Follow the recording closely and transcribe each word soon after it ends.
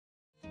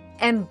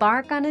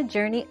Embark on a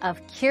journey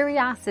of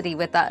curiosity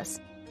with us.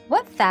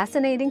 What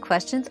fascinating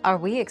questions are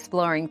we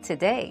exploring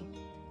today?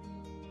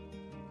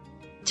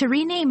 To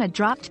rename a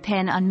dropped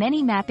pin on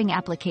many mapping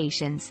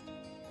applications,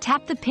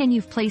 tap the pin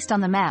you've placed on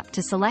the map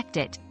to select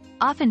it,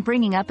 often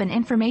bringing up an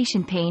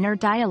information pane or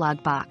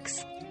dialog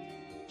box.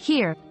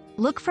 Here,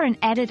 look for an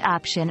edit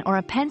option or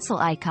a pencil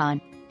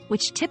icon,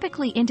 which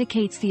typically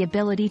indicates the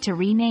ability to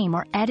rename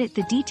or edit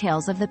the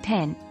details of the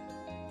pin.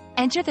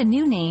 Enter the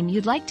new name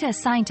you'd like to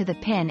assign to the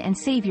pin and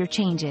save your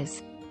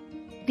changes.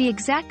 The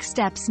exact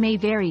steps may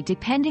vary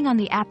depending on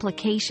the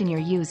application you're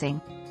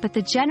using, but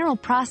the general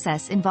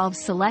process involves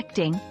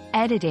selecting,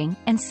 editing,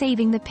 and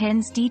saving the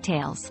pin's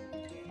details.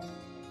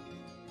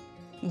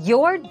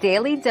 Your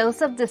daily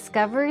dose of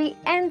discovery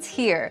ends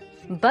here,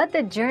 but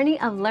the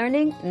journey of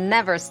learning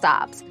never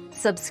stops.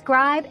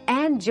 Subscribe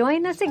and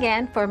join us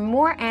again for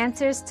more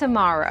answers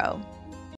tomorrow.